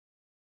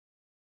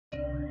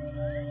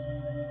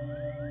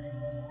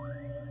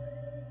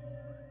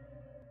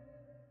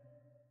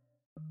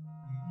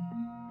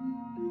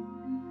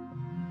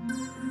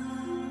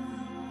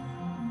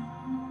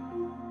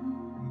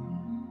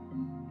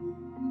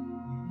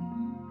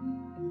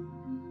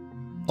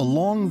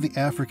Along the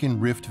African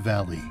Rift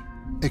Valley,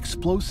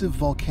 explosive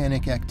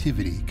volcanic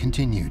activity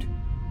continued,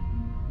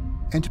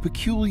 and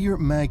peculiar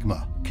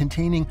magma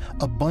containing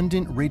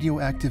abundant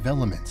radioactive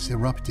elements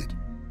erupted.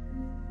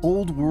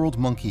 Old World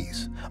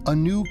monkeys, a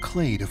new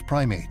clade of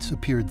primates,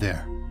 appeared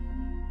there.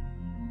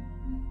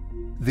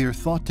 They are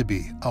thought to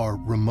be our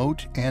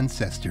remote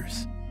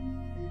ancestors.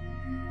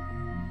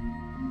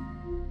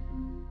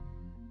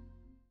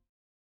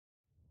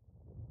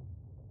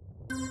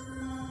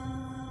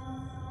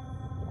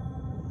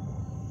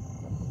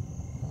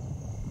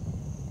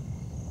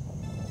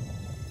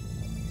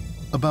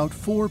 About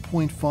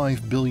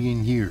 4.5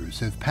 billion years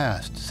have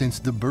passed since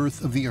the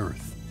birth of the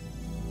Earth.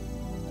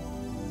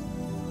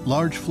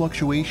 Large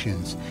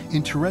fluctuations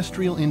in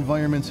terrestrial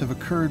environments have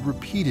occurred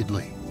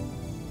repeatedly,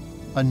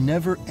 a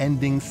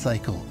never-ending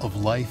cycle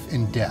of life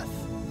and death.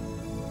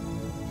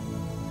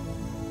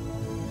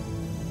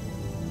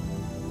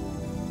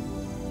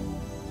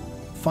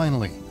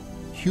 Finally,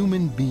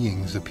 human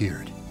beings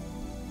appeared.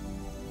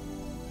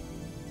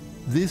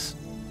 This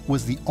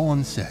was the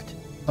onset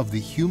of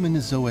the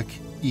Humanozoic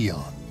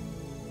eon.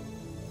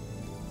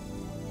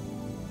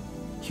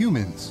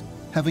 Humans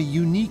have a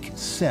unique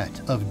set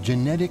of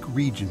genetic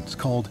regions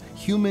called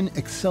human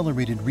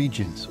accelerated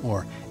regions,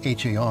 or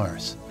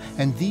HARs,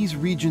 and these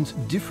regions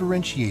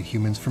differentiate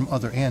humans from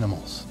other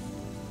animals.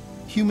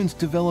 Humans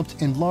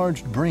developed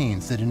enlarged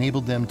brains that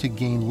enabled them to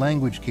gain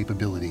language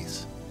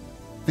capabilities.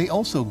 They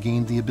also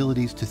gained the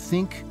abilities to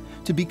think,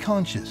 to be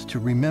conscious, to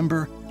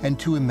remember, and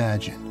to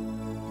imagine.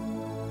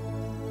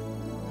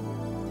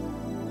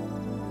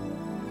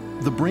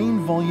 The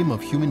brain volume of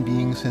human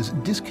beings has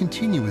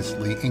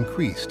discontinuously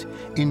increased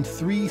in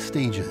 3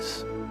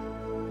 stages.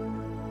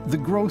 The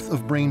growth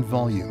of brain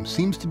volume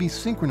seems to be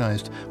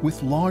synchronized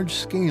with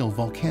large-scale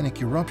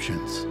volcanic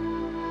eruptions.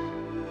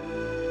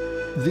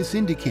 This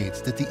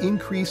indicates that the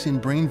increase in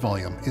brain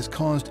volume is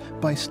caused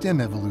by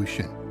stem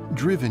evolution,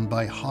 driven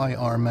by high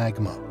R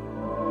magma.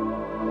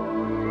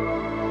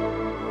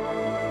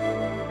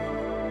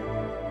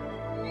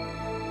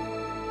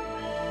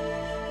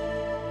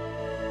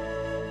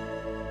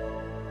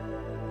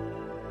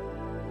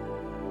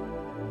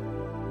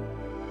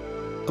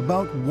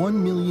 About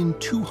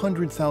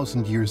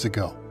 1,200,000 years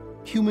ago,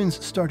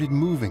 humans started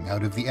moving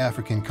out of the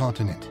African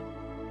continent.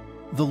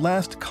 The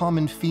last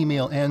common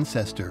female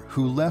ancestor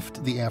who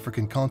left the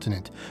African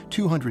continent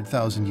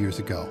 200,000 years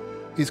ago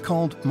is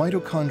called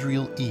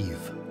mitochondrial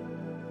Eve.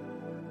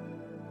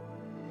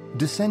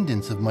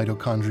 Descendants of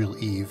mitochondrial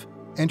Eve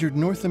entered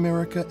North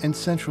America and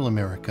Central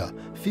America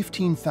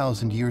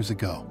 15,000 years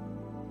ago.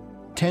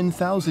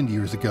 10,000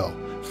 years ago,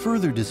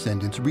 further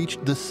descendants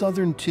reached the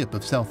southern tip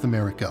of South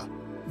America.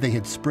 They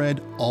had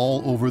spread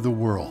all over the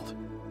world.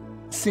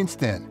 Since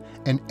then,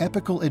 an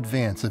epochal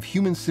advance of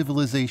human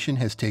civilization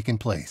has taken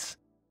place.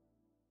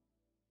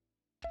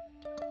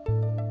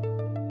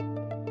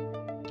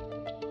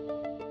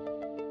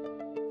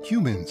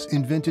 Humans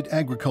invented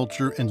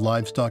agriculture and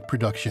livestock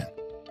production.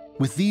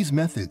 With these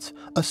methods,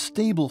 a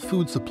stable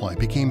food supply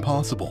became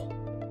possible.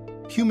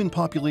 Human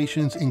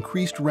populations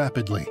increased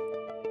rapidly.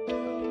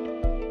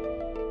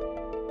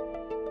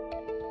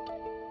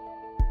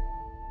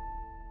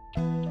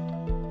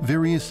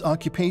 Various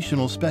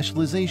occupational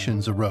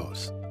specializations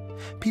arose.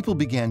 People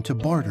began to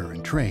barter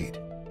and trade.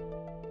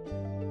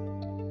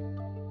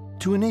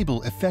 To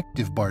enable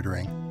effective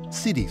bartering,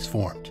 cities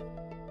formed.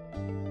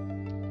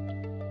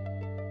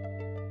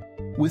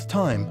 With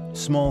time,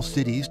 small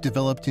cities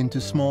developed into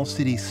small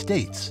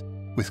city-states,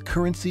 with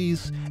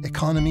currencies,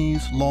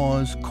 economies,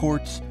 laws,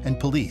 courts, and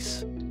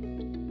police.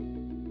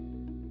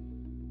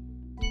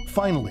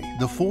 Finally,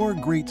 the 4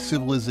 great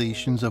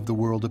civilizations of the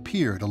world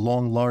appeared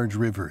along large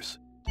rivers,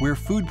 where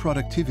food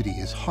productivity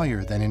is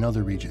higher than in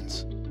other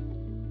regions.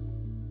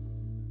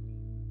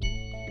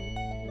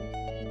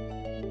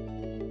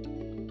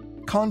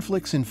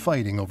 Conflicts and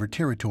fighting over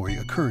territory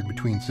occurred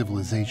between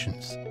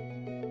civilizations.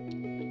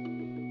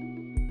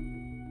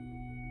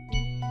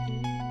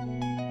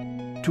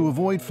 To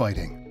avoid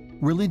fighting,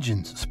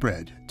 religions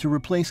spread to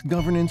replace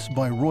governance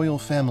by royal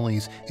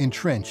families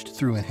entrenched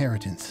through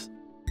inheritance.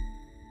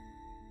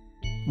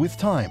 With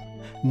time,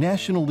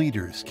 national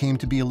leaders came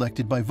to be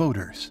elected by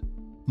voters.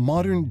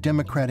 Modern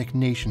democratic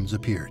nations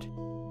appeared.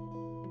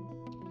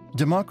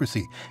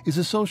 Democracy is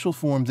a social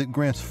form that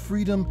grants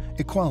freedom,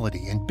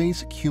 equality, and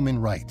basic human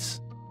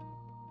rights.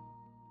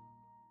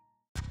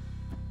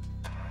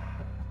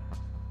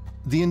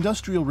 The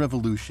Industrial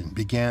Revolution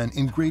began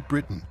in Great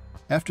Britain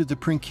after the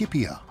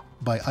Principia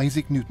by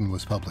Isaac Newton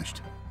was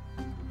published.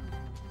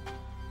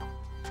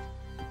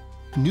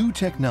 New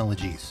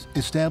technologies,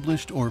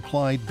 established or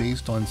applied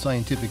based on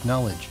scientific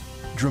knowledge,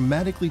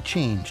 dramatically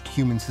changed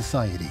human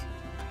society.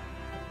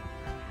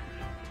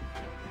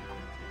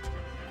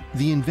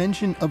 The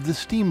invention of the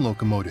steam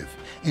locomotive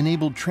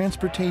enabled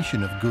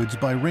transportation of goods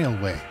by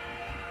railway.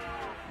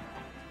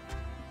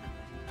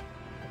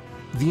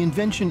 The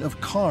invention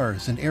of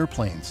cars and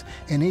airplanes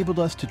enabled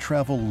us to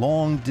travel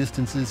long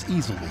distances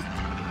easily.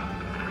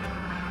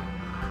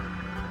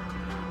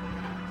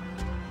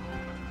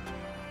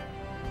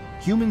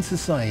 human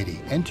society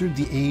entered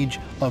the age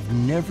of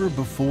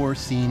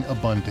never-before-seen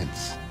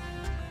abundance.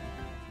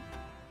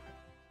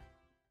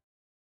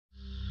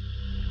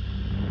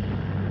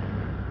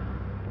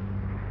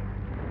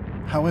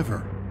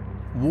 However,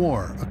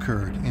 war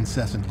occurred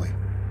incessantly.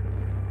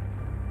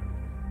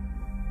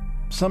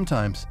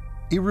 Sometimes,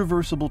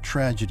 irreversible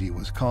tragedy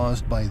was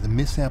caused by the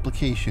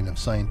misapplication of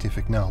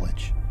scientific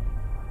knowledge.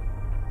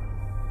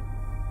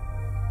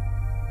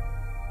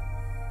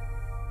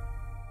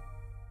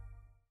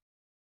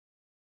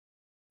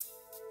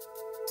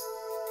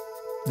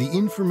 The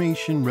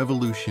information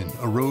revolution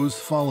arose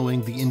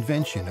following the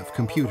invention of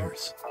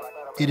computers.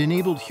 It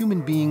enabled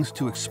human beings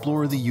to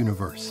explore the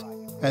universe,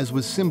 as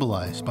was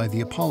symbolized by the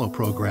Apollo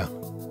program.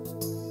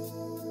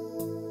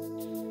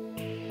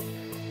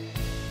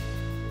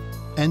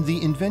 And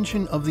the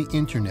invention of the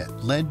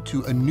internet led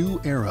to a new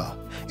era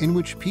in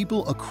which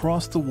people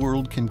across the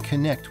world can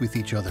connect with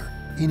each other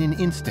in an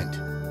instant.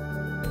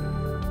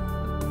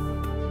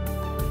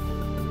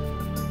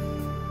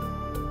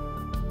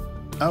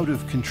 Out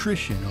of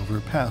contrition over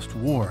past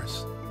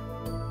wars,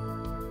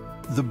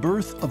 the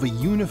birth of a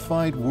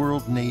unified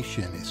world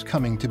nation is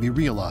coming to be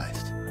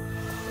realized.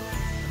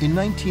 In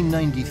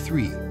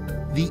 1993,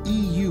 the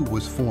EU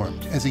was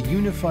formed as a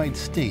unified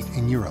state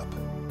in Europe,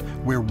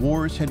 where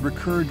wars had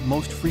recurred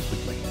most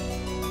frequently.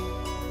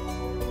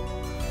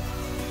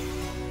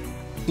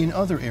 In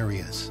other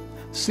areas,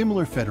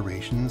 similar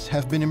federations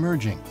have been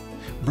emerging,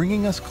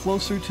 bringing us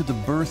closer to the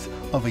birth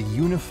of a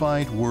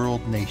unified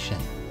world nation.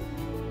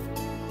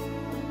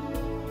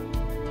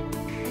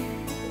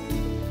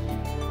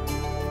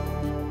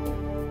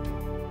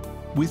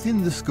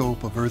 Within the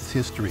scope of Earth's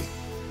history,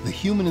 the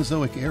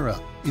Humanozoic era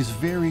is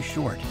very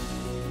short.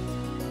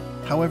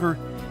 However,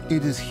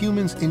 it is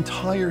humans'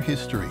 entire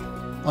history,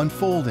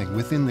 unfolding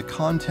within the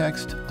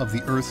context of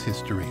the Earth's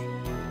history.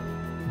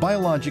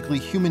 Biologically,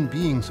 human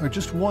beings are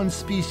just one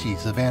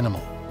species of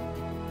animal.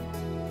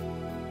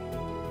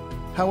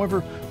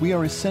 However, we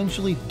are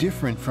essentially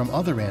different from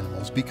other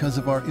animals because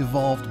of our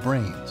evolved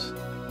brains.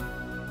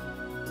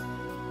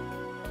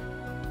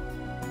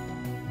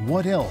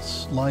 What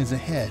else lies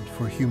ahead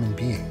for human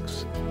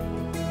beings?